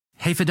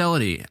Hey,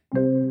 Fidelity,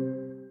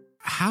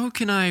 how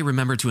can I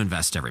remember to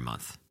invest every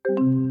month?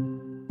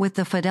 With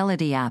the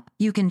Fidelity app,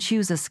 you can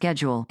choose a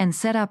schedule and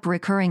set up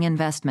recurring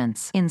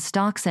investments in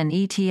stocks and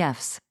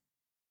ETFs.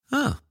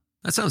 Oh,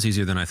 that sounds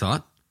easier than I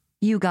thought.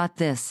 You got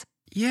this.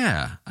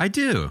 Yeah, I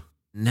do.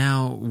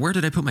 Now, where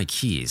did I put my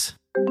keys?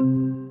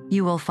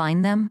 You will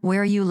find them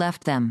where you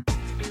left them.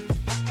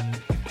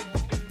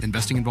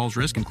 Investing involves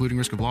risk, including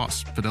risk of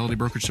loss. Fidelity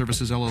Brokerage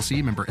Services,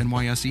 LLC, member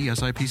NYSE,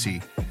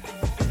 SIPC.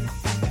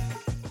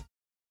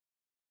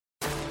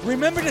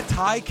 Remember the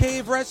Thai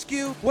cave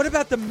rescue? What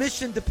about the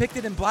mission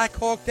depicted in Black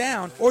Hawk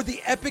Down or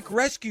the epic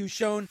rescue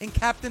shown in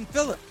Captain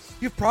Phillips?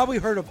 You've probably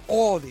heard of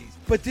all of these,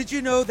 but did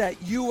you know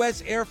that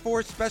U.S. Air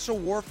Force Special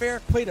Warfare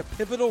played a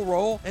pivotal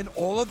role in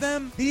all of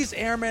them? These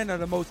airmen are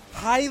the most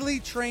highly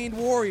trained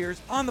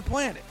warriors on the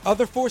planet.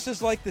 Other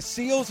forces like the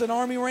SEALs and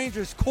Army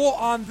Rangers call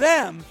on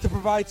them to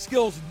provide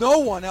skills no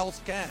one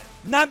else can.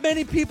 Not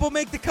many people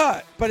make the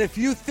cut, but if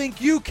you think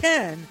you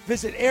can,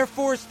 visit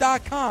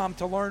airforce.com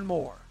to learn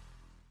more.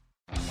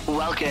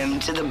 Welcome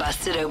to the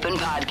Busted Open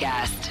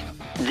Podcast.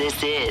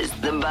 This is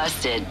the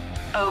Busted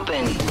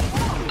Open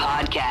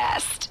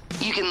Podcast.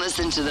 You can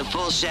listen to the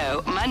full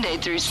show Monday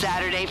through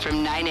Saturday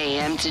from 9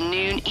 a.m. to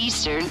noon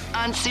Eastern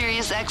on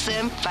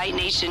SiriusXM Fight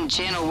Nation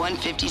Channel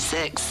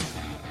 156.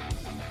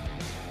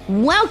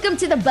 Welcome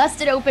to the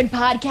Busted Open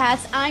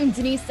Podcast. I'm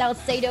Denise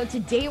Salcedo.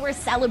 Today we're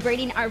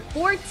celebrating our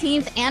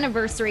 14th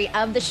anniversary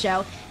of the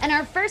show and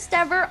our first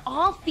ever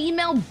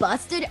all-female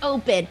Busted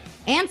Open.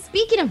 And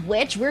speaking of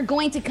which, we're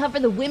going to cover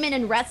the women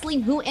in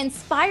wrestling who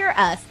inspire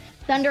us.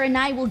 Thunder and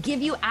I will give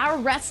you our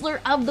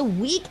Wrestler of the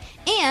Week,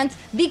 and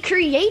the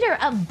creator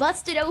of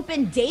Busted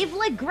Open, Dave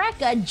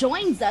LaGreca,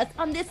 joins us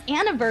on this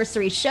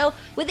anniversary show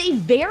with a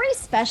very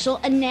special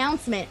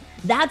announcement.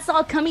 That's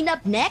all coming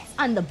up next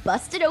on the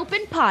Busted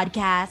Open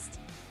Podcast.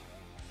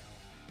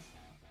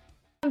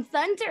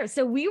 Thunder.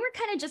 So we were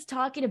kind of just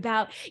talking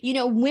about,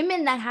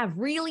 women that have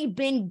really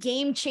been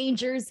game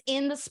changers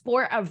in the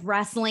sport of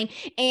wrestling.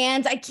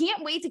 And I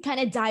can't wait to kind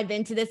of dive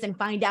into this and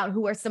find out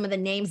who are some of the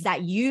names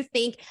that you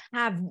think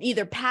have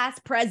either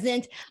past,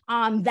 present,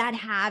 that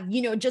have,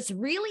 just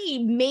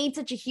really made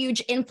such a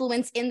huge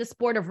influence in the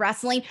sport of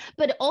wrestling.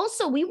 But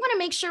also we want to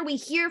make sure we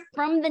hear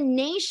from the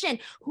nation.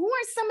 Who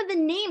are some of the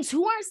names?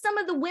 Who are some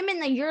of the women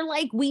that you're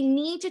like, we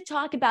need to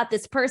talk about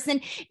this person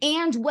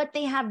and what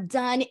they have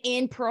done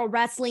in pro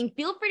wrestling?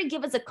 Feel free to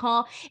give us a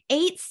call,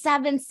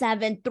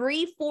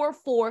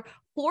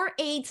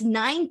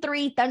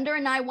 877-344-4893. Thunder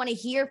and I want to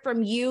hear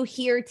from you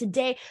here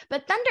today.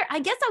 But Thunder,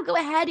 I guess I'll go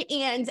ahead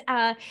and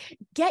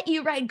get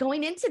you right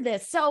going into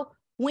this. So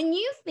when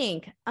you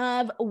think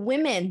of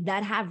women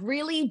that have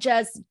really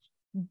just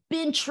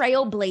been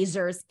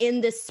trailblazers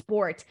in this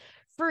sport,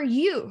 for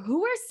you,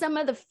 who are some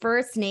of the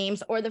first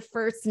names or the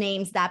first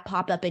names that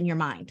pop up in your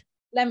mind?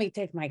 Let me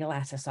take my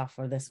glasses off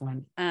for this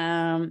one.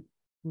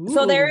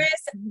 So there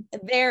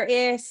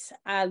is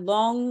a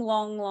long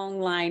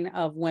line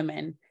of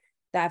women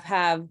that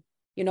have,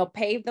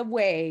 paved the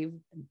way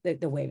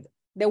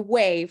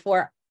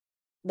for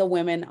the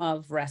women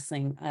of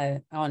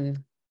wrestling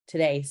on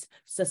today's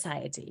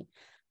society.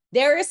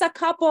 There is a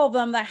couple of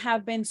them that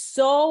have been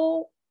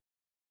so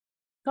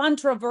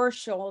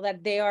controversial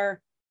that they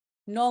are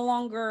no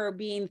longer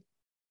being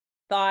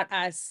thought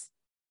as,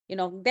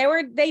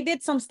 they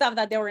did some stuff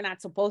that they were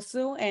not supposed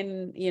to.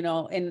 And,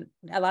 and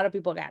a lot of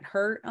people got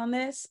hurt on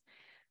this.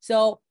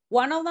 So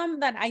one of them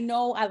that I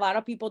know a lot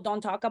of people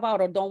don't talk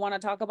about or don't want to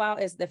talk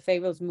about is the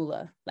Fabulous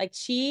Moolah. Like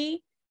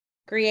she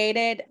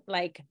created,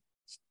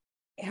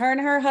 her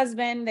and her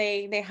husband,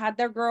 they had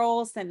their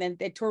girls and then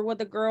they toured with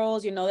the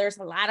girls. There's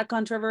a lot of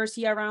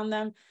controversy around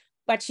them,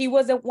 but she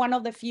was one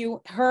of the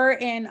few, her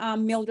and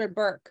Mildred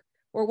Burke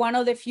were one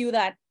of the few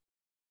that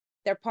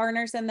their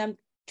partners and them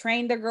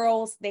trained the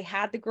girls. They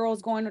had the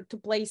girls going to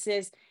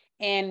places,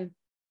 and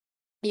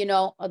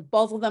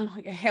both of them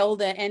held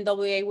the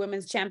NWA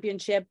Women's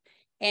Championship,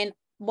 and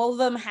both of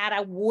them had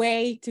a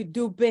way to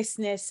do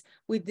business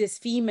with these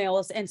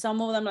females. And some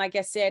of them, like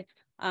I said,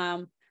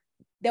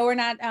 they were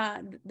not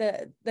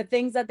the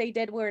things that they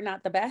did were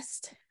not the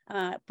best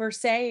per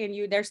se.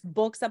 And there's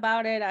books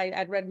about it.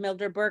 I read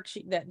Mildred Burke.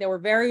 They were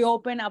very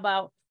open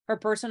about her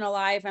personal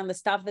life and the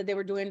stuff that they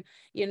were doing.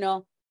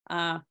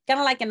 Kind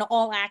of like in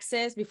All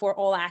Access, before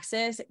All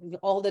Access,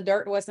 all the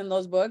dirt was in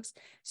those books.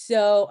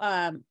 So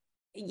I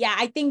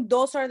think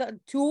those are the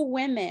two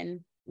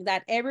women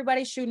that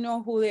everybody should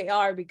know who they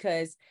are,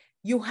 because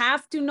you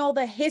have to know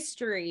the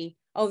history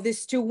of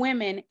these two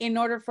women in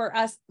order for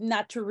us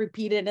not to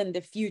repeat it in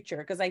the future.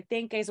 Because I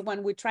think is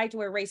when we try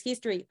to erase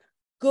history,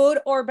 good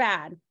or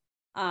bad,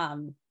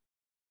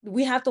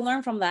 we have to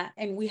learn from that,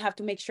 and we have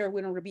to make sure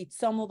we don't repeat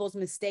some of those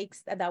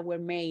mistakes that were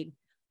made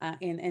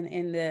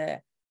in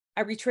the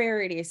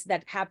arbitrarities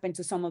that happened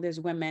to some of these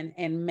women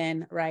and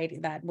men,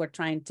 right, that were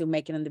trying to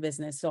make it in the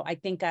business. So I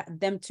think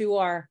them two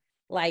are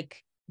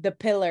like the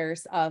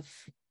pillars of,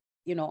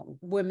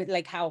 women,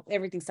 like how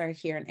everything started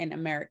here in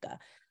America.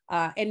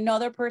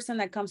 Another person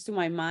that comes to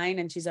my mind,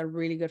 and she's a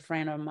really good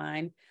friend of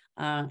mine,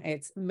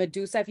 it's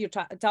Medusa. If you're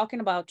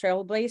talking about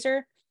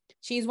trailblazer,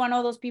 she's one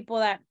of those people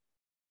that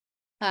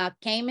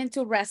came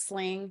into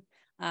wrestling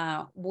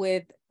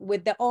with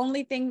the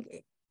only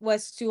thing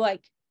was to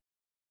like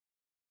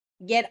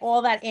get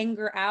all that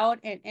anger out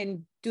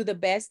and do the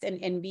best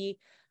and be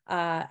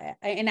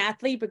an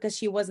athlete, because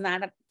she was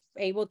not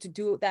able to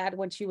do that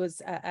when she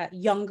was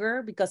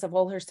younger because of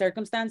all her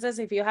circumstances.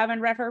 If you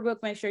haven't read her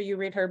book, make sure you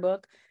read her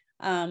book.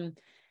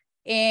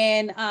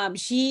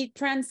 She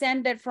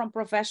transcended from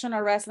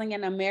professional wrestling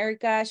in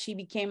America. She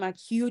became a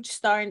huge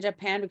star in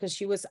Japan because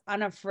she was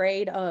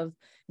unafraid of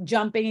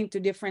jumping into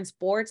different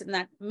sports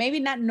and maybe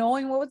not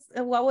knowing what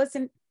was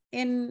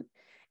in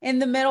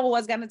the middle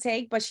was going to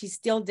take, but she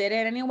still did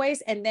it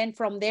anyways. And then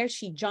from there,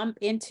 she jumped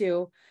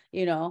into,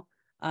 the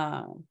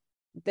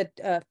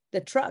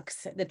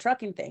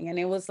trucking thing. And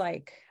it was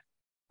like,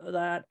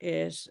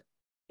 it's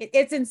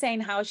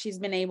insane how she's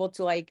been able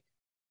to like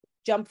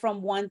jump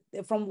from one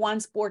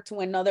sport to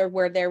another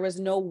where there was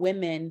no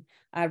women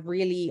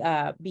really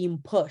being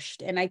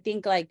pushed. And I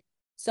think like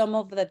some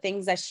of the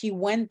things that she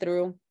went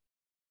through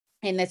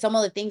and that some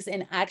of the things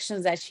and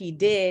actions that she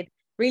did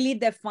really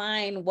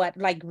define what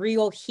like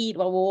real heat,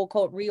 what we'll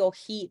call real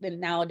heat and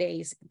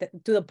nowadays,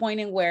 to the point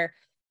in where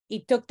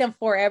it took them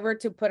forever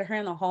to put her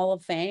in the Hall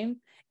of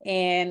Fame.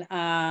 And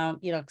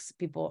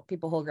people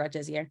hold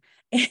grudges here.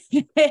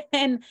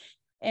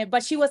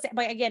 But she was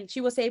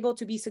able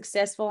to be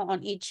successful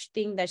on each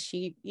thing that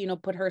she,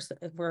 put her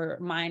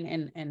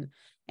mind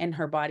and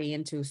her body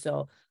into.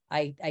 So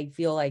I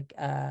feel like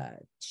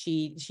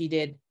she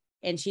did,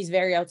 and she's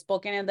very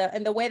outspoken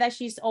in the way that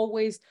she's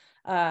always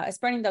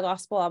spreading the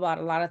gospel about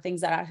a lot of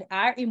things that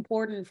are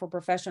important for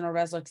professional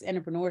wrestlers,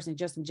 entrepreneurs, and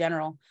just in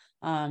general,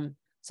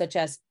 such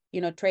as,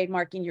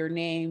 trademarking your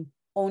name,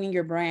 owning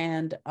your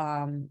brand,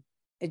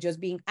 just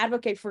being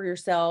advocate for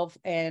yourself,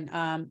 and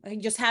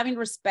just having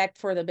respect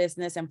for the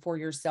business and for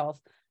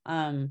yourself.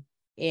 I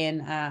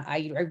will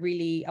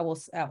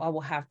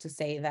have to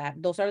say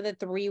that those are the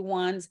three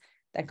ones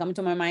that come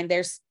to my mind.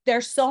 There's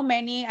so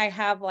many. I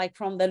have like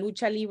from the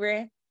lucha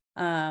libre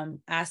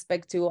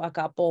aspect to a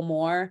couple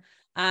more.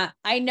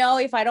 I know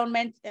if I don't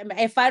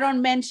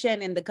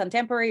mention in the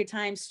contemporary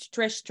times,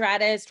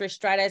 Trish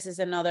Stratus is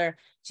another.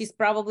 She's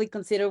probably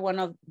considered one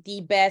of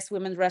the best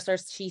women's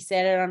wrestlers. She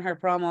said it on her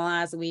promo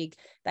last week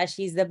that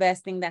she's the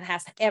best thing that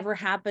has ever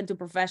happened to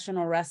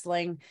professional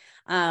wrestling.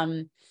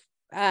 I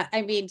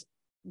think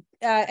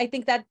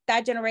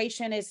that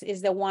generation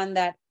is the one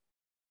that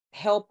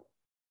helped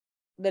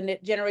the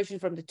generation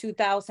from the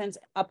 2000s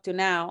up to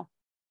now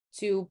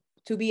to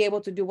be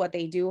able to do what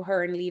they do,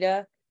 her and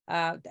Lita.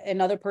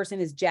 Another person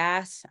is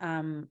Jazz.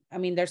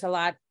 There's a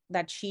lot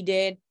that she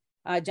did,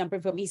 jumping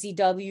from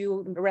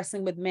ECW,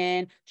 wrestling with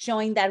men,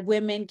 showing that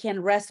women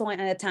can wrestle at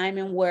a time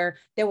in where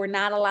they were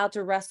not allowed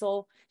to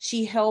wrestle.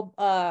 She helped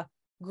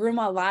groom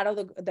a lot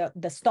of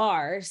the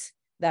stars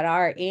that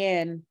are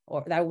in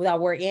or that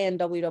were in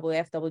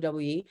WWF,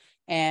 WWE,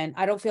 and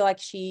I don't feel like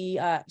she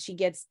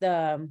gets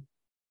the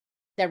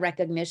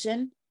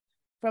recognition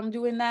from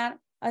doing that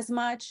as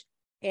much.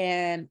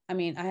 And I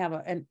have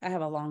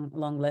a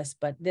long list,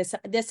 but these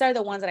are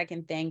the ones that I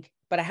can think.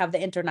 But I have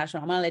the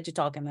international. I'm gonna let you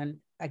talk, and then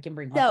I can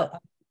bring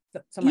up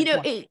some.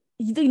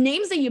 The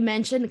names that you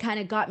mentioned kind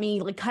of got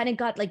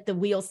the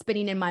wheels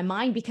spinning in my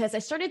mind, because I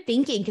started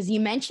thinking, because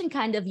you mentioned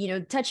kind of,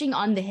 touching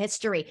on the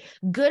history,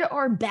 good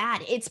or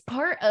bad. It's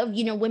part of,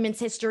 women's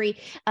history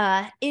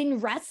in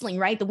wrestling,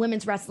 right? The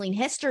women's wrestling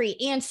history.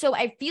 And so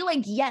I feel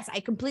like, yes,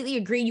 I completely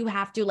agree. You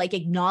have to like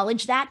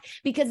acknowledge that,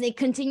 because it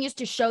continues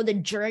to show the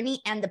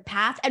journey and the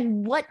path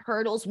and what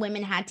hurdles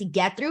women had to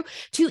get through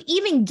to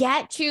even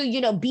get to,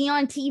 be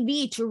on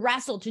TV, to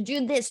wrestle, to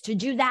do this, to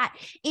do that.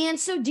 And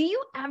so do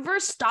you ever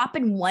stop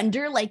and wonder,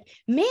 like,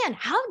 man,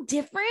 how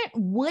different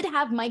would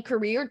have my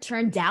career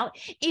turned out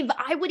if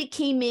I would have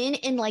came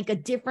in like a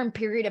different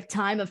period of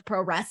time of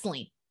pro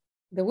wrestling?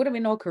 There would have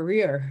been no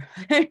career.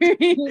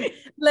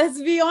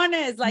 Let's be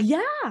honest. Like,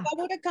 yeah, I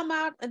would have come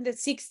out in the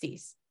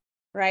 60s,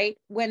 right?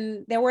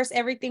 When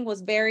everything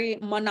was very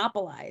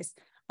monopolized.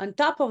 On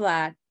top of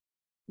that,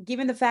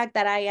 given the fact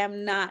that I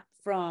am not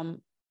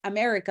from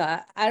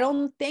America, I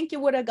don't think it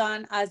would have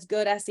gone as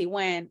good as it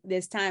went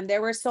this time.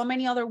 There were so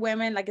many other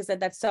women, like I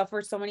said, that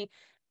suffered so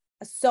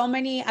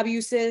many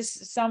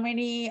abuses, so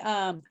many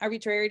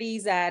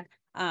arbitrarities that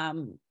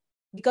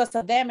because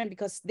of them and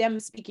because them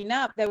speaking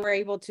up, they were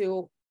able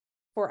to,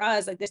 for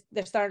us, like this,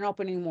 they're starting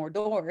opening more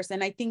doors.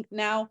 And I think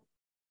now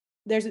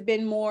there's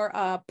been more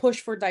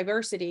push for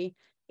diversity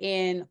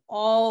in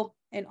all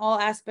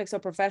aspects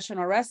of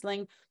professional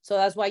wrestling. So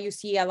that's why you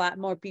see a lot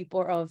more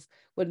people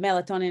with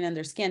melatonin in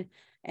their skin.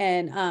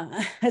 And in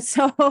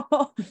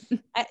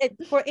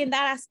that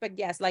aspect,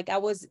 yes, like I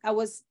was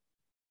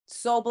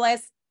so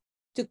blessed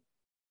to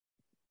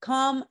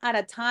come at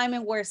a time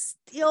and we're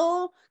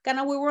still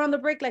we were on the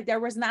break. Like there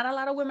was not a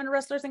lot of women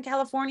wrestlers in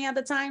California at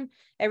the time.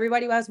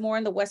 Everybody was more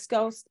on the West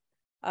Coast,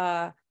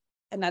 and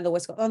not the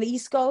West Coast, on the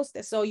East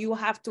Coast. So you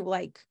have to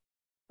like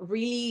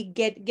really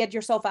get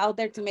yourself out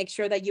there to make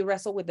sure that you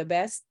wrestle with the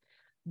best.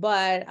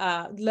 But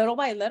little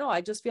by little,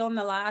 I just feel in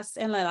the last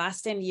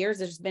 10 years,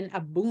 there's been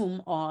a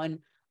boom on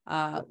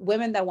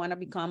women that want to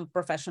become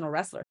professional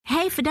wrestlers.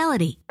 Hey,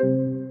 Fidelity.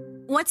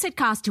 What's it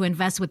cost to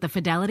invest with the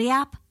Fidelity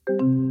app?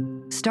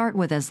 Start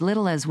with as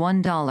little as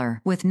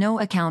 $1 with no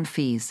account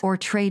fees or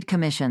trade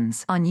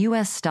commissions on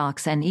U.S.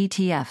 stocks and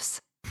ETFs.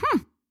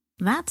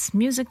 That's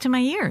music to my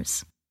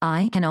ears.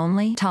 I can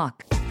only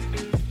talk.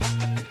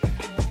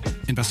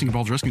 Investing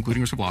involves risk,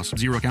 including risk of loss.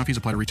 Zero account fees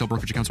apply to retail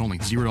brokerage accounts only.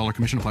 $0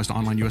 commission applies to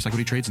online U.S.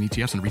 equity trades and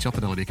ETFs and retail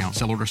Fidelity account.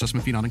 Sell order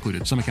assessment fee not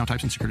included. Some account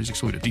types and securities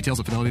excluded. Details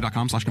at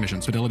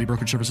fidelity.com/commissions. Fidelity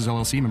Brokerage Services,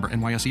 LLC, member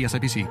NYSE,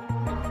 SIPC.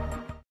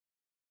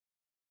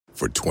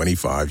 For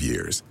 25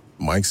 years,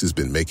 Mike's has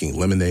been making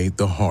lemonade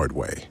the hard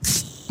way.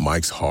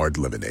 Mike's Hard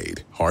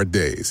Lemonade. Hard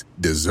days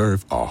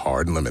deserve a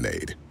hard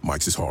lemonade.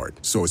 Mike's is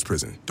hard, so is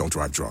prison. Don't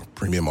drive drunk.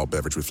 Premium all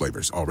beverage with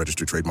flavors. All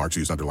registered trademarks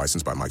used under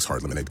license by Mike's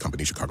Hard Lemonade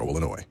Company, Chicago,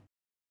 Illinois.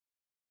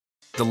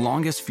 The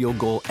longest field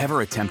goal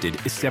ever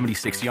attempted is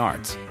 76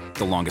 yards.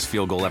 The longest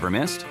field goal ever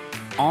missed?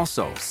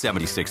 Also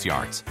 76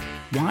 yards.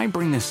 Why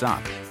bring this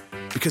up?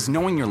 Because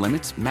knowing your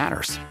limits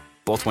matters,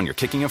 both when you're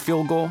kicking a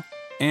field goal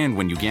and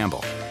when you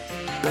gamble.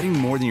 Betting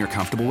more than you're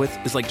comfortable with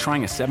is like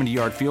trying a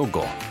 70-yard field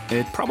goal.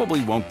 It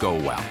probably won't go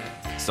well.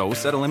 So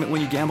set a limit when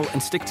you gamble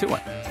and stick to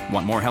it.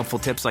 Want more helpful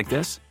tips like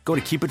this? Go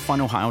to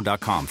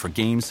keepitfunohio.com for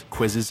games,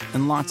 quizzes,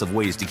 and lots of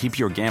ways to keep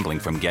your gambling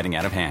from getting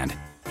out of hand.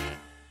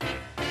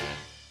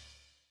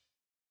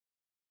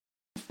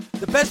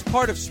 The best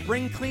part of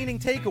spring cleaning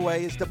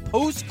takeaway is the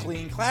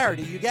post-clean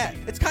clarity you get.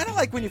 It's kind of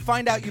like when you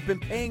find out you've been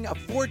paying a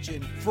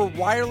fortune for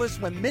wireless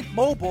when Mint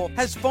Mobile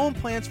has phone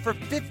plans for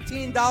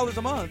 $15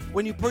 a month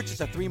when you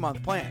purchase a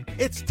 3-month plan.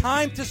 It's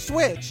time to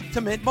switch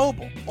to Mint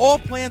Mobile. All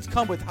plans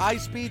come with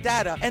high-speed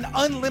data and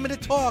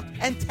unlimited talk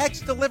and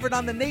text delivered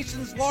on the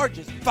nation's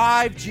largest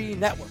 5G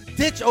network.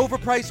 Ditch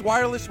overpriced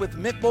wireless with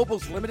Mint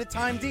Mobile's limited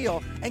time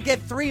deal and get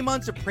 3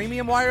 months of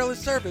premium wireless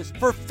service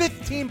for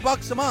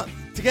 $15 a month.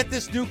 To get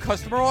this new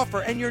customer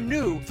offer and your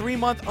new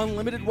 3-month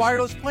unlimited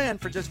wireless plan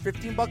for just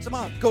 $15 a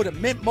month, go to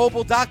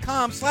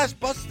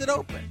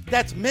mintmobile.com/bustedopen.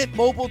 That's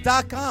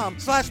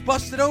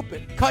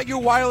mintmobile.com/bustedopen. Cut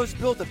your wireless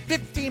bill to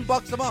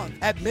 $15 a month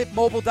at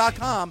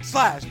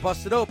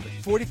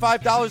mintmobile.com/bustedopen.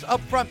 $45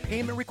 upfront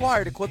payment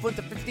required, equivalent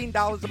to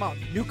 $15 a month.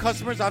 New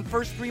customers on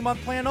first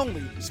 3-month plan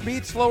only.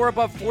 Speed slower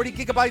above 40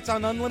 gigabytes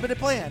on unlimited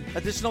plan.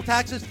 Additional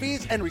taxes,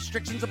 fees, and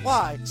restrictions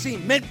apply. See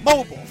Mint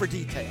Mobile for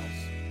details.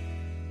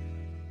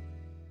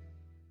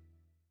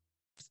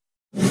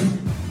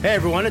 Hey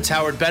everyone, it's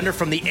Howard Bender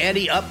from the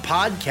Ante Up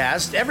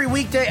podcast. Every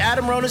weekday,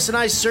 Adam Ronis and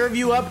I serve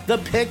you up the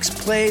picks,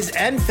 plays,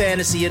 and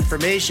fantasy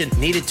information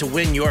needed to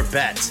win your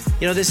bets.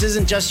 You know, this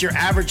isn't just your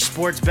average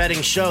sports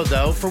betting show,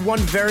 though, for one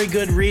very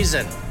good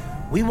reason.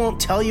 We won't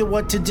tell you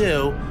what to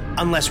do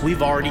unless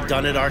we've already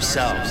done it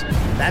ourselves.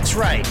 That's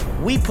right.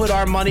 We put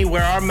our money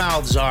where our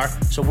mouths are,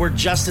 so we're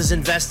just as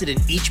invested in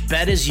each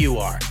bet as you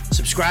are.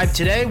 Subscribe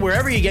today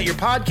wherever you get your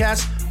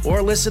podcasts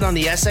or listen on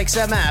the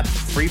SXM app,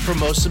 free for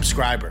most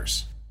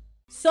subscribers.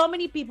 So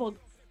many people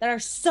that are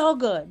so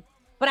good,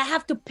 but I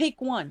have to pick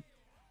one.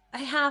 I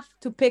have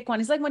to pick one.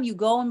 It's like when you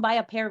go and buy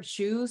a pair of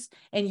shoes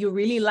and you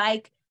really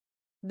like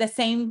the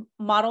same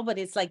model, but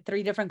it's like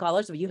 3 different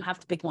colors, but you have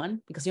to pick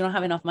one because you don't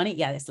have enough money.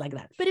 Yeah, it's like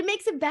that. But it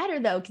makes it better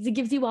though, because it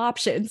gives you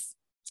options.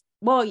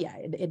 Well, yeah,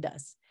 it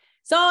does.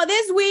 So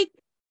this week,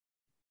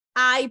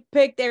 I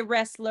picked a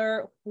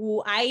wrestler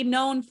who I've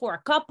known for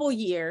a couple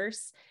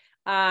years.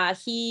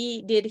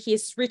 He did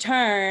his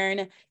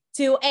return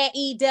to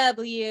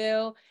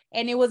AEW,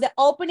 and it was the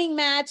opening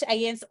match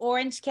against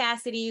Orange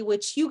Cassidy,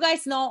 which you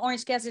guys know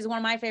Orange Cassidy is one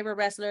of my favorite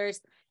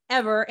wrestlers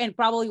ever and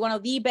probably one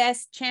of the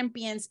best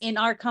champions in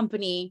our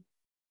company.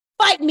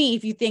 Fight me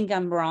if you think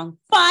I'm wrong.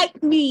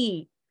 Fight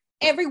me.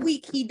 Every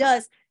week he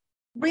does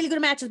really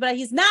good matches, but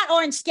he's not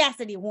Orange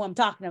Cassidy who I'm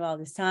talking about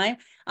this time.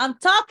 I'm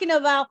talking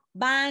about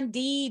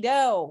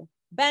Bandito.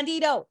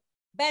 Bandito.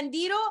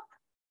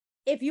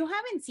 If you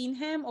haven't seen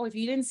him, or if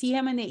you didn't see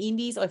him in the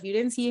indies, or if you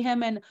didn't see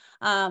him in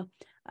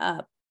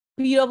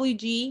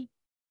PWG,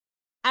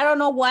 I don't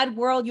know what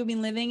world you've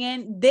been living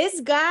in.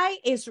 This guy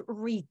is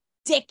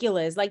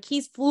ridiculous. Like,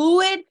 he's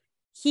fluid.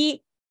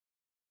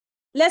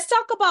 Let's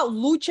talk about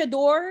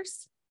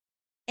luchadors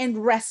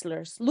and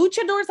wrestlers.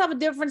 Luchadors have a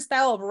different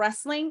style of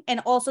wrestling and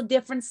also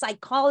different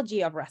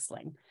psychology of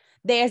wrestling.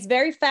 There's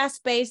very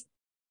fast-paced.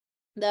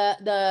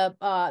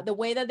 The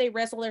way that they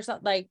wrestle, there's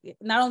like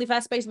not only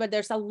fast-paced, but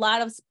there's a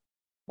lot of,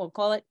 we'll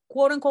call it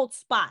quote unquote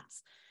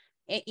spots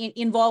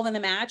involved in the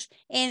match,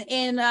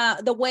 and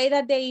the way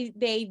that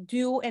they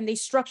do and they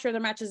structure their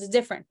matches is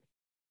different.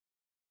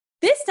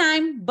 This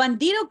time,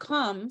 Bandito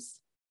comes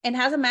and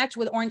has a match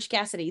with Orange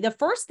Cassidy. The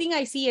first thing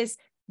I see is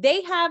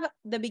they have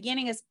the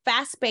beginning is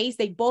fast-paced.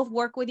 They both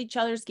work with each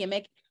other's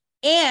gimmick,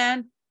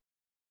 and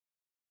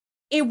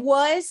I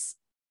was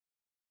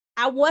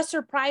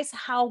surprised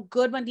how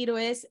good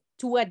Bandito is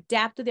to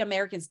adapt to the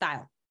American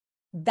style.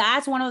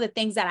 That's one of the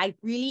things that I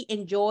really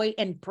enjoy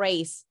and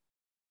praise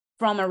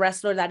from a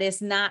wrestler that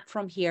is not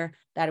from here,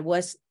 that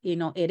was,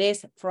 it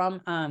is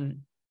from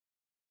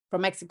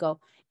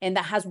Mexico, and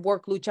that has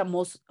worked lucha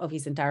most of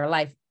his entire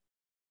life.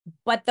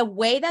 But the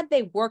way that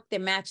they worked the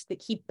match,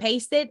 that he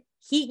paced it,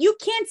 you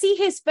can't see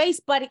his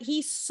face, but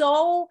he's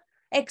so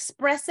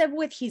expressive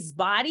with his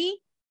body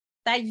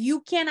that you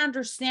can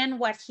understand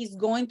what he's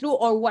going through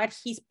or what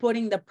he's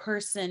putting the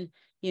person,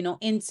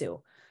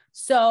 into.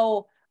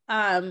 So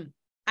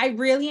I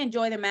really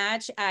enjoy the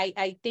match.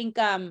 I think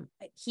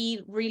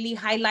he really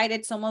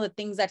highlighted some of the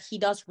things that he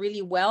does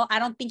really well. I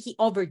don't think he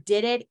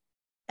overdid it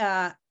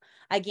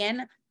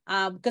again,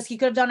 because he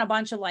could have done a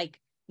bunch of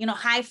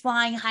high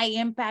flying, high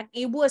impact.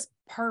 It was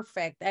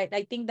perfect.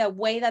 I think the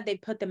way that they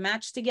put the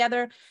match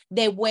together,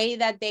 the way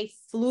that they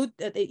flew,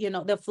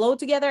 the flow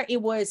together,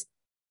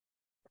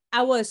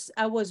 I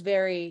was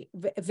very,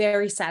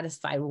 very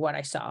satisfied with what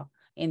I saw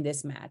in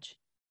this match.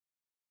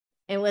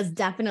 It was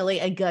definitely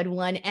a good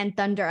one. And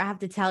Thunder, I have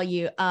to tell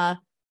you,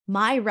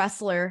 my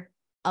wrestler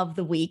of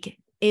the week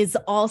is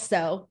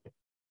also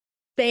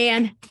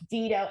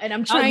Bandito, and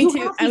I'm trying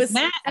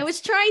I was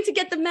trying to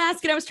get the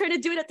mask, and I was trying to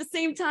do it at the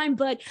same time,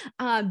 but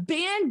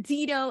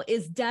Bandito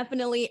is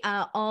definitely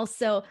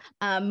also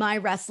my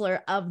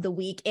wrestler of the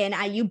week. And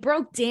you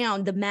broke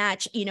down the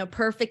match,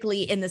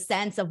 perfectly in the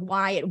sense of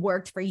why it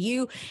worked for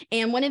you.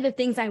 And one of the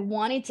things I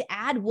wanted to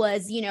add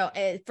was,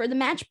 for the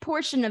match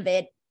portion of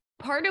it,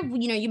 part of,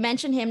 you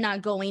mentioned him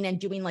not going and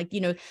doing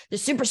the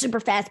super,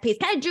 super fast pace,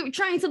 kind of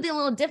trying something a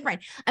little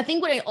different. I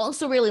think what I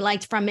also really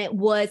liked from it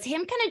was him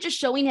kind of just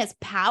showing his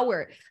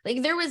power.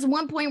 Like there was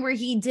one point where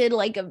he did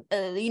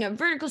a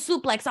vertical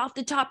suplex off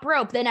the top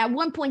rope. Then at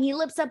one point he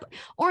lifts up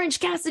Orange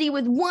Cassidy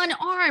with one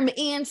arm.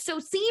 And so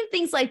seeing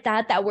things like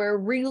that were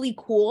really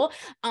cool.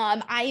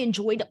 I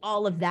enjoyed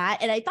all of that.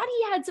 And I thought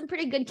he had some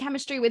pretty good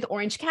chemistry with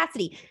Orange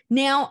Cassidy.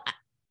 Now,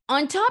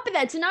 on top of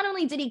that, so not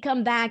only did he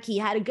come back, he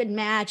had a good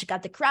match,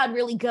 got the crowd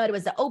really good. It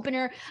was the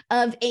opener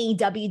of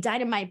AEW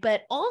Dynamite,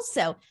 but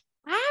also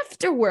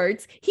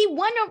afterwards, he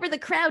won over the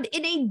crowd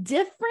in a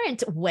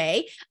different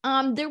way.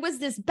 There was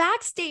this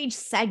backstage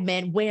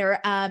segment where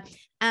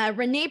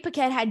Renee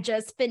Paquette had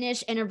just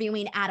finished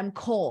interviewing Adam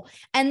Cole.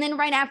 And then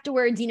right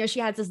afterwards, she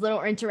has this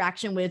little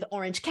interaction with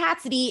Orange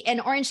Cassidy, and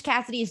Orange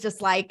Cassidy is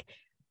just like,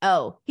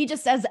 oh, he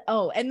just says,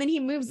 oh, and then he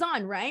moves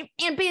on, right?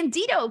 And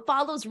Bandito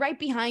follows right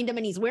behind him,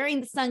 and he's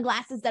wearing the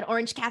sunglasses that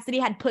Orange Cassidy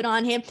had put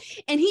on him.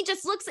 And he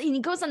just looks, and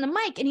he goes on the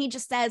mic, and he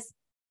just says,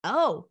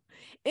 oh.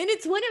 And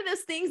it's one of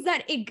those things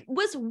that it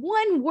was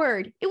one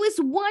word. It was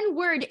one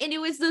word, and it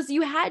was this,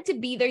 you had to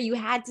be there. You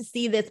had to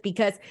see this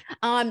because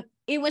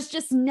it was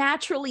just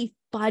naturally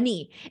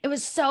funny. It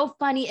was so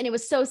funny, and it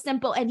was so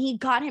simple, and he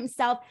got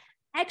himself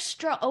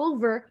extra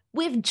over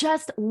with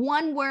just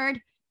one word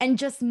and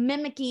just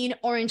mimicking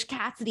Orange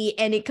Cassidy,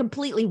 and it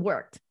completely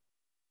worked.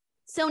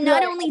 So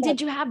not only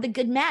did you have the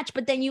good match,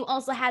 but then you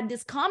also had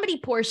this comedy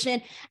portion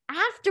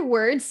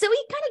afterwards. So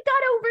he kind of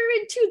got over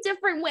in two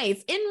different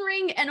ways, in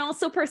ring and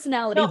also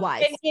personality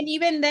wise. And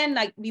even then,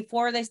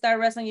 before they started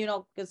wrestling,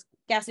 because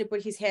Cassidy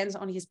put his hands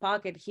on his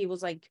pocket, he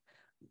was like,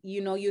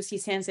 use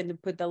his hands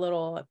and put the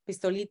little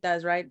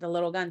pistolitas, right? The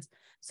little guns.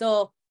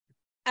 So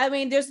I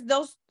mean, there's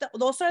those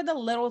are the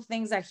little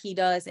things that he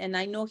does, and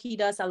I know he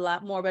does a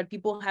lot more, but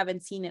people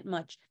haven't seen it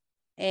much.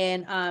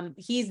 And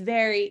he's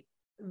very,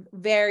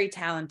 very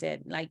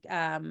talented.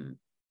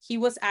 He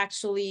was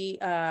actually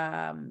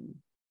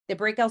the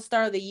breakout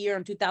star of the year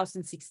in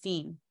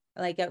 2016.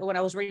 When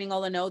I was reading all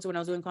the notes, when I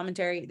was doing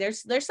commentary,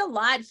 there's a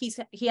lot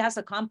he has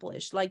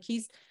accomplished.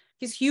 He's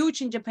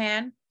huge in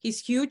Japan, he's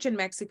huge in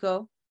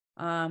Mexico.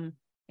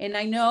 And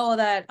I know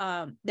that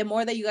the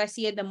more that you guys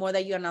see it, the more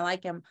that you're gonna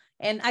like him.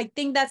 And I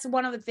think that's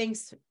one of the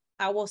things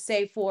I will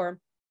say for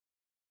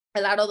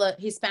a lot of the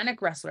Hispanic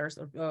wrestlers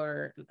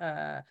or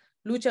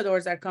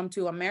luchadors that come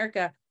to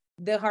America.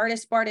 The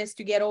hardest part is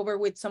to get over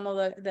with some of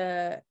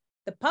the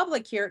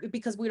public here,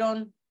 because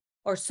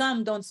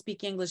some don't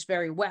speak English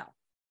very well.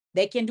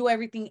 They can do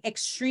everything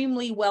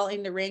extremely well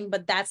in the ring,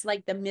 but that's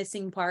the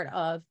missing part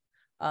of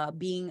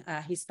being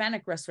a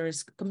Hispanic wrestler,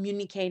 is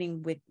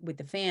communicating with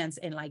the fans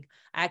and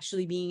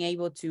actually being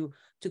able to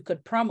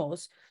cut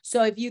promos.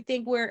 So if you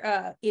think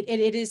we're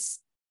it is,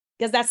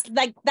 because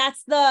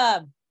that's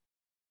the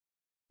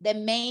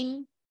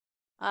main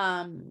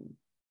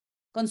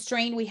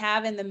constraint we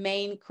have, and the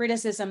main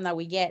criticism that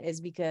we get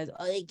is because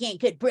they can't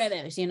cut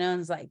promos,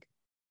 and it's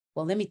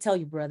well, let me tell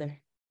you, brother,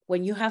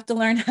 when you have to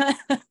learn how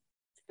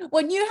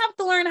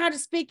to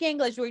speak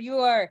English when you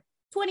are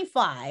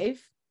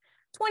 25,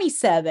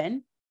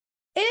 27,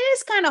 it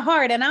is kind of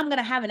hard, and I'm going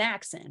to have an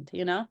accent,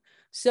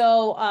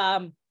 So,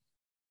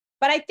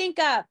 but I think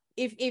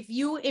if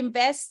you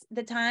invest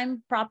the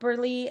time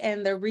properly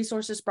and the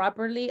resources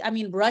properly, I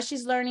mean, Rush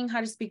is learning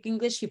how to speak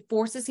English. He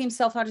forces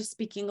himself how to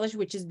speak English,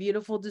 which is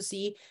beautiful to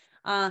see.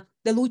 The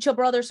Lucha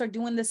Brothers are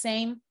doing the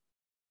same.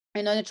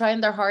 They're trying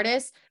their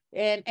hardest.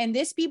 And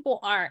these people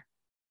are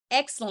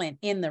excellent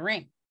in the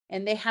ring,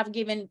 and they have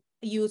given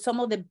you some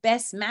of the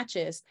best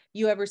matches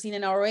you ever seen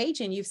in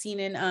ROH, and you've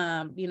seen in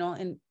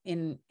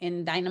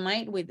in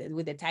Dynamite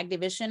with the tag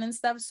division and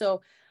stuff.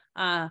 So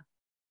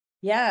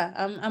yeah,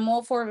 I'm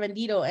all for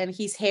Bandito, and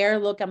his hair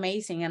look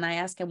amazing. And I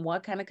asked him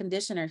what kind of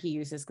conditioner he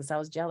uses, because I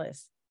was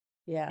jealous.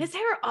 Yeah. His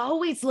hair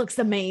always looks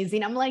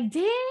amazing. I'm like,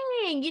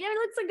 dang, he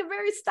looks like a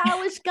very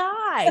stylish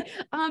guy.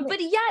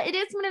 But yeah, it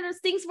is one of those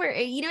things where,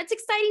 it's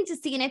exciting to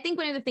see. And I think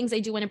one of the things I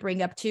do want to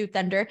bring up too,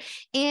 Thunder,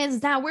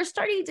 is that we're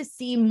starting to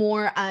see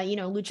more,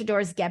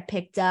 luchadors get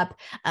picked up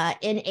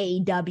in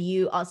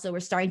AEW. Also, we're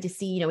starting to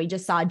see, we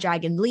just saw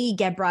Dragon Lee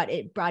get brought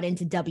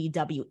into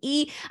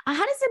WWE.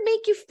 How does it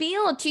make you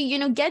feel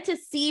to, get to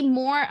see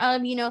more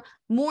of,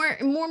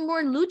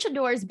 more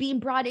luchadors being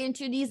brought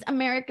into these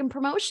American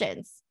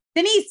promotions?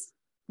 Denise,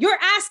 you're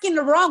asking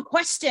the wrong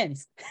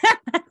questions.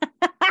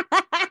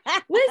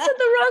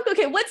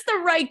 What's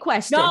the right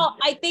question? No,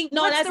 I think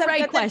that's the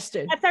right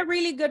question. That's a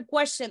really good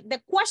question.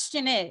 The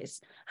question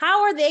is,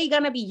 how are they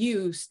going to be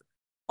used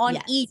on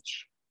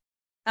each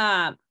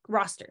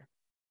roster?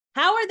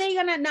 How are they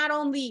going to not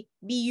only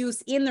be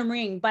used in the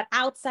ring, but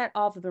outside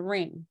of the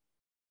ring?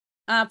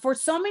 For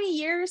so many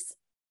years,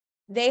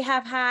 they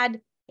have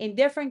had, in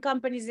different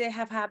companies, they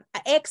have had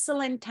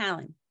excellent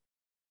talent.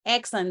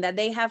 Excellent, that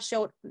they have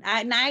showed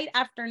night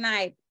after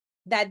night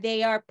that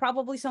they are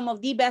probably some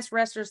of the best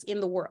wrestlers in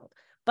the world.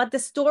 But the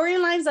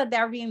storylines that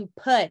they're being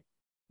put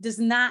does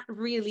not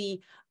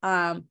really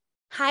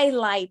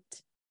highlight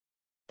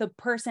the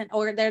person,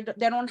 or they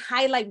don't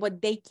highlight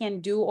what they can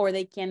do or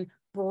they can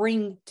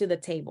bring to the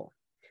table.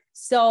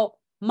 So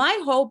my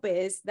hope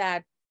is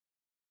that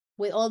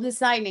with all the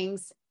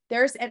signings,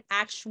 there's an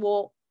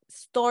actual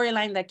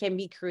storyline that can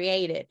be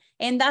created.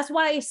 And that's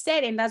what I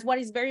said, and that's what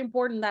is very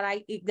important that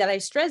I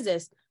stress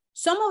this.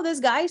 Some of these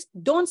guys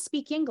don't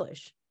speak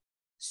English,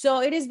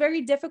 so it is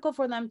very difficult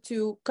for them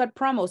to cut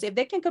promos. If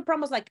they can cut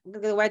promos like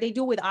what they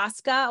do with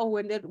Asuka,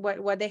 or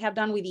what they have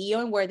done with Io,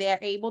 and where they are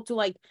able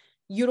to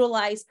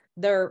utilize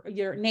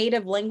your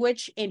native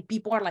language, and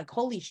people are like,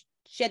 holy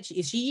shit,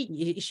 is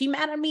she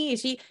mad at me?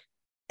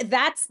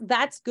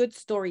 That's good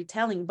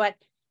storytelling, but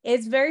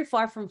it's very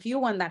far from few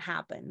when that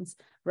happens,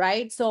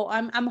 right? So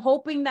I'm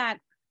hoping that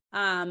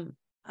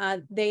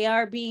they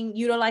are being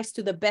utilized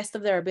to the best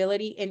of their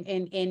ability,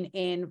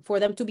 and for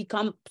them to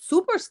become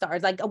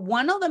superstars. Like,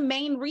 one of the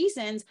main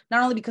reasons,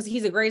 not only because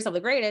he's the greatest of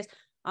the greatest,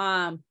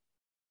 Rey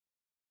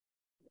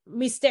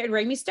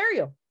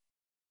Mysterio,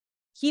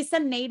 he's a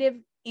native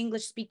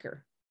English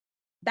speaker.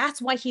 That's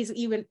why he's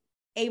even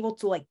able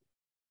to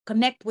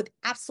connect with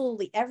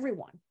absolutely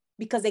everyone,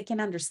 because they can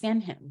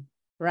understand him,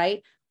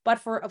 right? But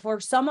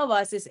for some of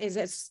us,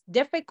 it's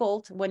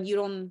difficult when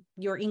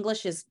your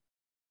English is,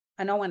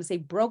 I don't want to say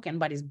broken,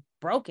 but it's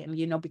broken,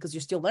 because you're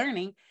still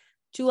learning,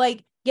 to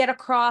get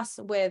across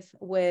with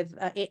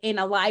in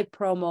a live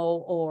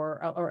promo or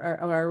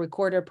a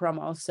recorded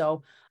promo.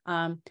 So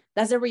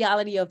that's the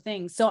reality of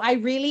things. So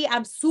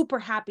I'm super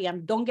happy.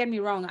 Don't get me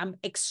wrong. I'm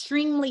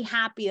extremely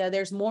happy that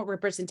there's more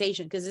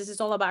representation, because this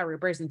is all about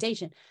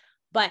representation.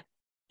 But,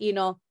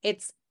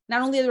 it's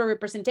not only the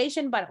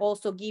representation, but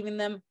also giving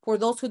them, for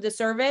those who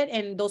deserve it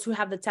and those who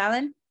have the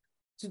talent,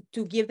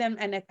 to give them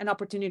an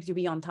opportunity to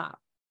be on top.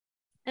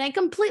 And I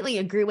completely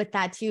agree with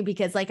that too,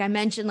 because like I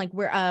mentioned,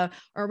 I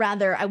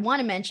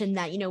want to mention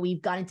that,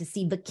 we've gotten to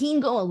see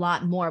Vikingo a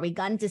lot more. We've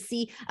gotten to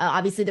see,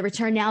 obviously, the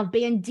return now of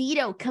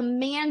Bandito,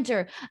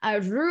 Commander,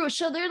 Rouge.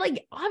 So they're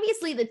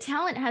obviously the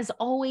talent has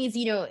always,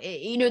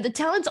 the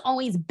talent's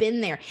always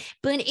been there,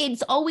 but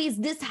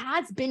this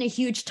has been a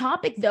huge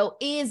topic though,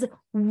 is,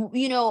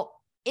 we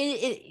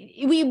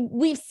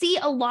see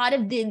a lot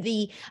of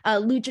the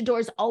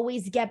luchadors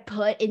always get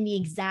put in the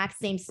exact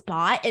same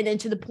spot, and then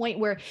to the point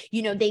where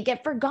they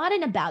get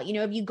forgotten about.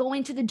 If you go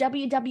into the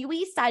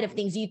WWE side of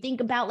things, you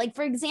think about,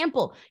 for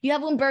example, you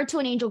have Humberto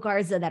and Angel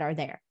Garza that are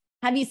there.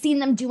 Have you seen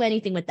them do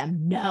anything with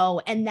them?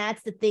 No. And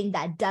that's the thing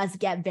that does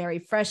get very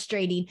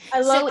frustrating.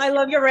 I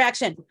love your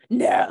reaction.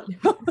 No.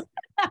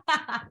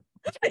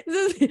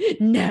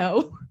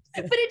 No.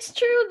 But it's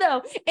true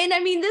though. And I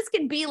mean, this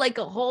could be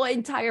a whole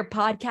entire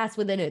podcast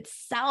within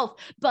itself,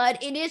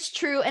 but it is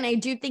true. And I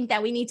do think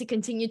that we need to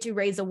continue to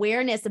raise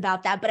awareness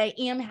about that. But I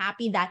am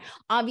happy that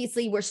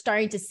obviously we're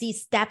starting to see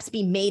steps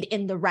be made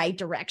in the right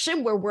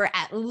direction, where we're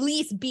at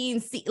least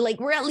seeing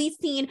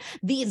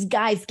these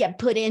guys get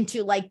put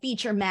into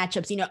feature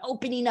matchups,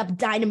 opening up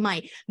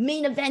Dynamite,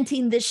 main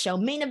eventing this show,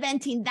 main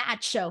eventing that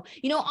show,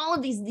 all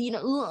of these,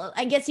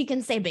 I guess you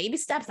can say baby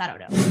steps. I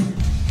don't know.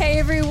 Hey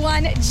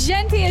everyone,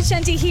 Jen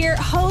Piacenti here,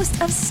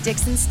 host of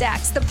Sticks and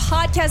Stacks, the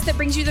podcast that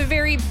brings you the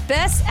very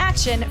best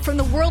action from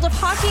the world of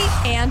hockey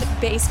and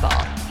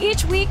baseball.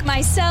 Each week,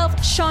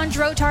 myself, Sean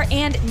Drotar,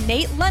 and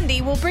Nate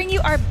Lundy will bring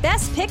you our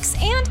best picks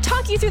and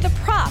talk you through the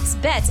props,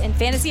 bets, and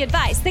fantasy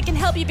advice that can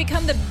help you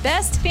become the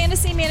best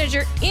fantasy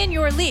manager in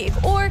your league,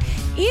 or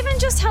even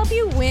just help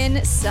you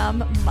win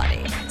some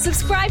money.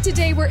 Subscribe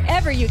today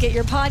wherever you get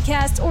your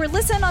podcasts, or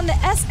listen on the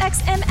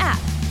SXM app,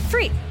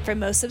 free for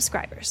most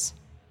subscribers.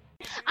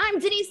 I'm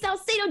Denise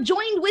Salcedo.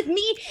 Joined with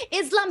me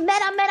is La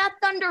Mera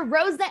Thunder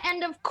Rosa.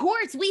 And of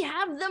course, we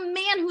have the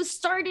man who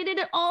started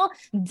it all,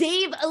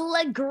 Dave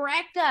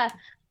LaGreca.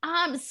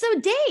 So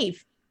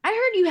Dave, I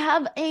heard you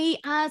have a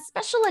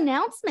special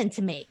announcement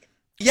to make.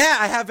 Yeah,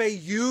 I have a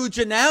huge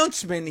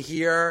announcement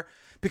here,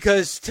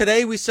 because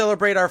today we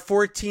celebrate our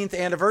 14th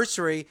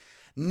anniversary.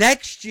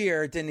 Next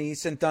year,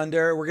 Denise and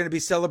Thunder, we're going to be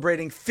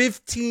celebrating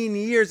 15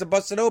 years of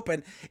Busted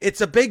Open.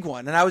 It's a big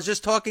one. And I was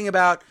just talking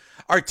about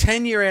our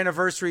 10-year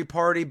anniversary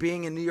party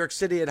being in New York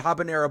City at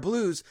Habanera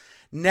Blues.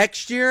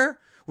 Next year,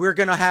 we're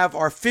going to have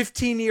our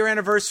 15-year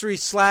anniversary /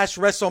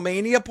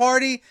 WrestleMania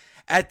party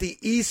at the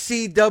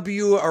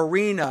ECW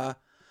Arena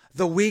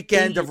the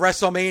weekend of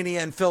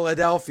WrestleMania in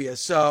Philadelphia.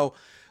 So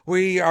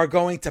we are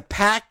going to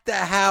pack the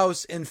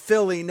house in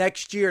Philly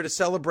next year to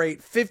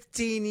celebrate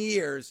 15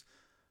 years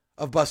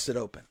of Busted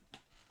Open.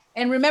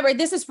 And remember,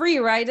 this is free,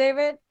 right,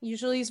 David?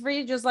 Usually it's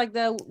free, just like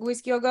the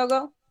Whiskey A Go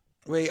Go.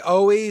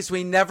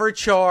 We never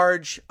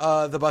charge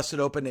the Busted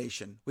Open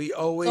Nation. We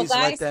always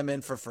let them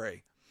in for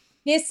free.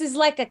 This is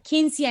like a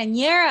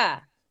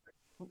quinceañera.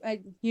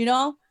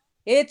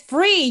 It's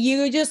free.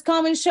 You just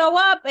come and show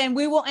up and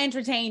we will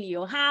entertain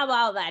you. How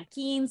about that?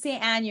 15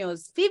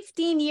 años,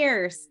 15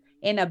 years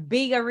in a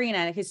big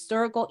arena, a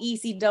historical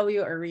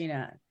ECW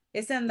arena.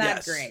 Isn't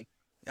that great?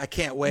 I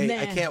can't wait. Man.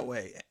 I can't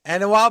wait.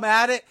 And while I'm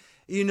at it,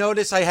 you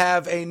notice I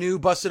have a new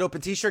Busted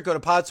Open t-shirt. Go to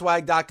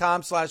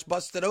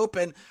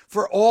podswag.com/bustedopen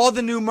for all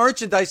the new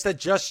merchandise that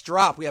just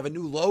dropped. We have a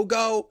new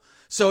logo.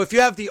 So if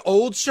you have the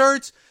old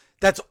shirts,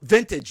 that's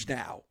vintage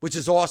now, which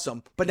is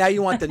awesome. But now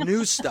you want the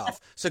new stuff.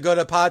 So go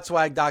to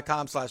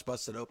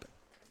podswag.com/bustedopen.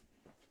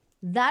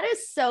 That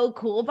is so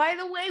cool. By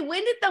the way,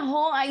 when did the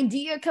whole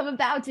idea come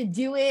about to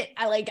do it?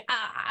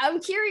 I'm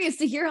curious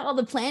to hear how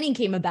the planning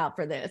came about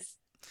for this.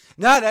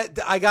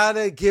 I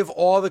gotta give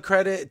all the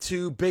credit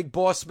to Big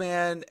Boss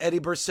Man Eddie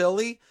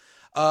Bersili.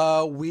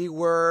 We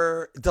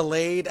were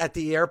delayed at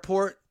the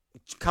airport,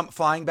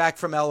 flying back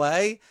from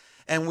LA,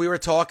 and we were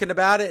talking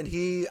about it. And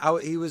he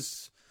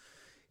was,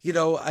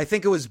 I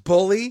think it was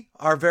Bully,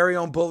 our very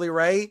own Bully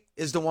Ray,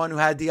 is the one who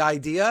had the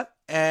idea,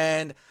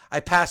 and I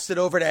passed it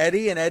over to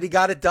Eddie, and Eddie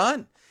got it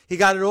done. He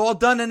got it all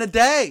done in a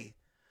day,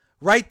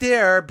 right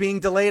there, being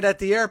delayed at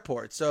the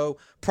airport. So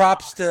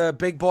props to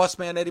Big Boss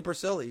Man Eddie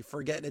Bersili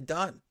for getting it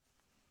done.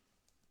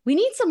 We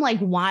need some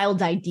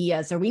wild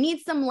ideas, or we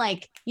need some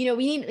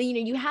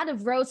you had a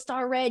roast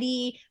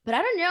already, but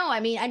I don't know. I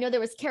mean, I know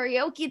there was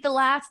karaoke the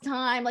last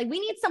time. We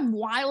need some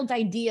wild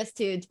ideas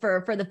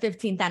for the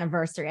 15th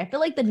anniversary. I feel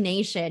like the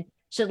nation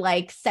should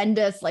send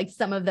us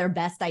some of their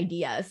best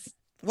ideas.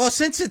 Well,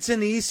 since it's in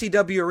the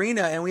ECW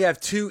arena and we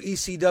have 2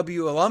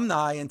 ECW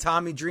alumni and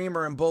Tommy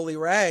Dreamer and Bully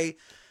Ray,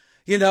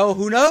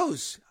 who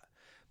knows?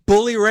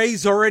 Bully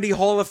Ray's already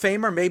Hall of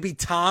Famer. Maybe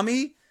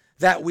Tommy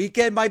that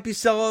weekend might be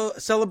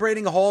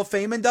celebrating a Hall of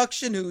Fame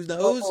induction. Who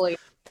knows? Hopefully.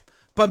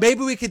 But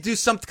maybe we could do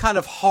some kind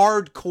of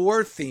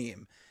hardcore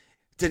theme,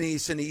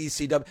 Denise, in the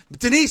ECW.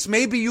 Denise,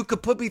 maybe you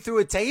could put me through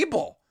a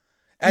table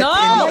in the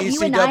ECW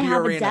you and I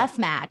have arena. A death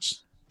match.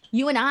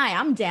 You and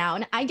I'm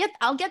down.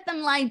 I'll get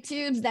them light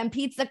tubes, them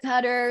pizza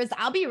cutters.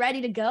 I'll be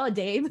ready to go,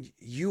 Dave.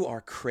 You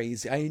are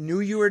crazy. I knew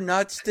you were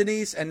nuts,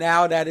 Denise, and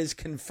now that is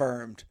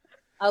confirmed.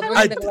 I'll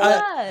bring the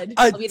blood.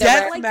 A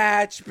death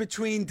match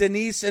between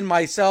Denise and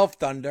myself,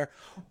 Thunder.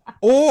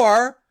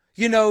 Or,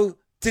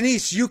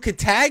 Denise, you could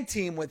tag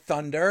team with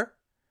Thunder,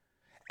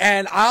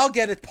 and I'll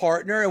get a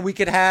partner, and we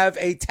could have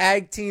a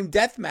tag team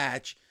death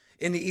match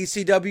in the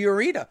ECW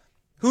arena.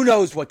 Who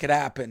knows what could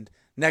happen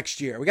next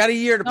year? We got a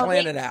year to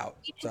plan it out.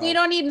 We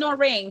don't need no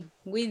ring.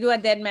 We do a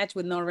dead match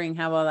with no ring.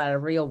 How about that? A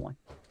real one.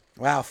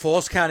 Wow,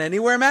 Falls Count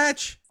Anywhere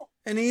match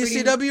in the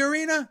ECW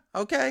arena?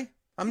 Okay,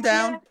 I'm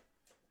down.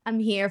 I'm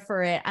here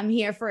for it.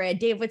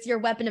 Dave, what's your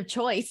weapon of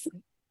choice?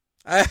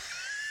 At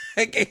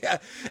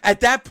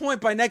that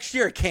point, by next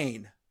year,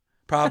 Kane.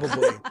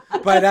 Probably.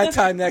 By that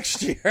time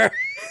next year.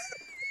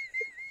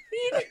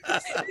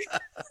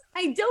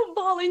 I don't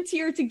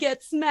volunteer to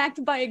get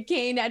smacked by a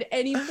cane at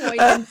any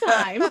point in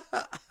time.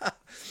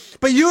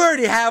 But you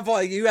already have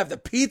you have the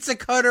pizza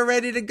cutter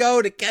ready to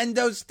go, the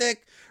kendo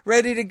stick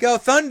ready to go.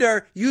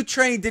 Thunder, you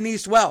trained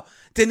Denise well.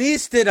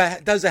 Denise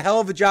does a hell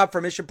of a job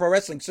for Mission Pro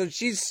Wrestling, so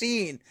she's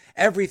seen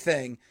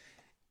everything.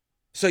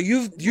 So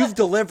you've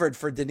delivered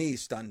for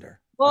Denise,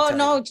 Thunder. Well,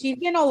 no, she's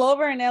been all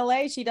over in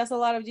LA. She does a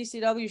lot of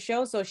GCW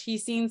shows, so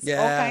she's seen all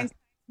kinds of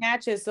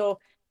matches. So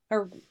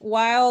her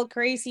wild,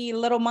 crazy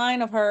little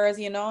mind of hers,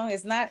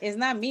 it's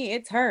not me,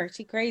 it's her.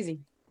 She's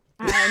crazy.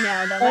 I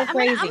know. I'm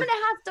gonna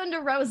have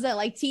Thunder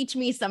Rosa teach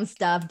me some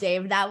stuff,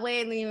 Dave. That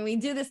way, when we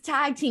do this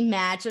tag team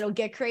match, it'll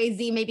get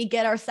crazy. Maybe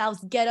get a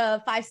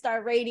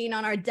 5-star rating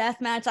on our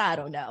death match. I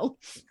don't know.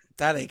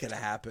 That ain't gonna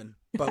happen.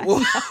 But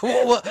we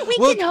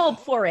can hope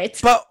for it.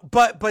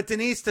 But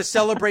Denise, to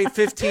celebrate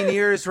 15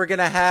 years, we're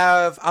gonna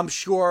have, I'm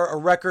sure, a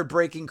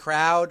record-breaking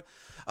crowd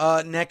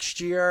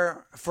next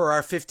year for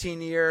our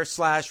 15-year /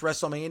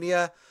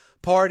 WrestleMania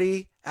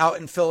party out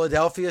in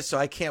Philadelphia. So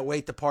I can't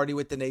wait to party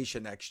with the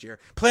nation next year.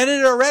 Planning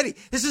it already.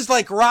 This is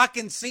like Rock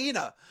and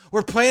Cena.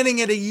 We're planning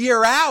it a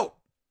year out.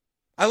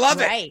 I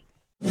love it.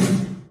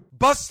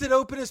 Busted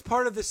Open is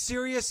part of the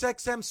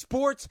SiriusXM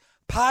Sports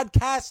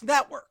Podcast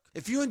Network.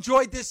 If you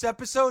enjoyed this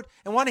episode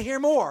and want to hear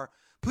more,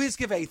 please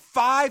give a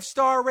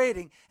 5-star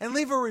rating and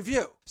leave a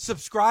review.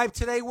 Subscribe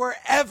today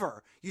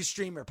wherever you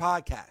stream your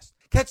podcast.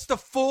 Catch the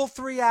full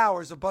 3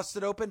 hours of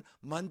Busted Open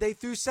Monday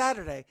through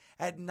Saturday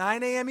at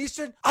 9 a.m.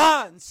 Eastern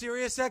on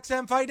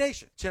SiriusXM Fight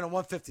Nation, channel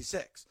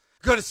 156.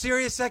 Go to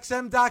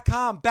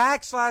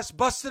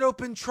SiriusXM.com/Busted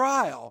Open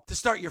Trial to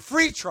start your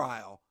free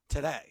trial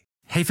today.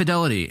 Hey,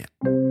 Fidelity.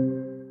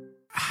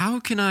 How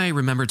can I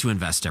remember to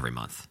invest every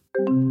month?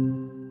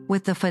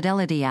 With the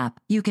Fidelity app,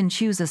 you can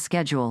choose a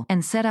schedule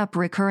and set up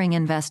recurring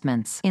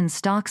investments in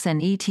stocks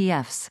and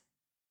ETFs.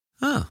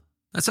 Oh,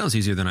 that sounds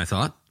easier than I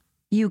thought.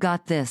 You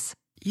got this.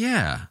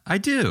 Yeah, I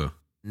do.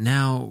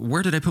 Now,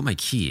 where did I put my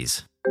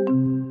keys?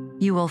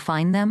 You will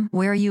find them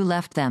where you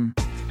left them.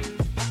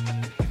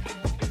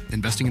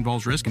 Investing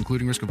involves risk,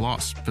 including risk of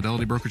loss.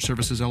 Fidelity Brokerage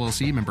Services,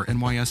 LLC, member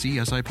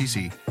NYSE,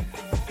 SIPC.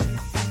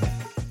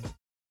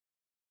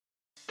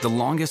 The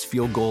longest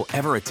field goal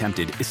ever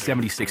attempted is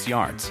 76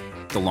 yards.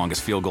 The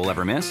longest field goal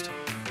ever missed?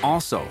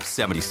 Also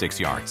 76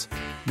 yards.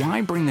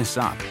 Why bring this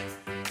up?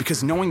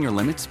 Because knowing your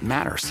limits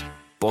matters,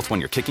 both when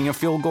you're kicking a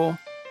field goal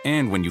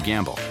and when you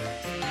gamble.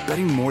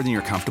 Betting more than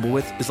you're comfortable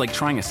with is like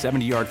trying a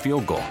 70-yard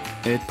field goal.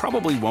 It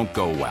probably won't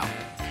go well.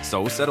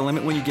 So set a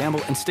limit when you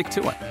gamble and stick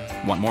to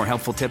it. Want more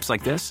helpful tips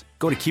like this?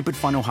 Go to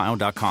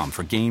keepitfunohio.com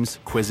for games,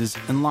 quizzes,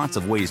 and lots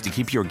of ways to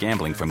keep your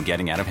gambling from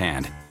getting out of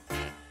hand.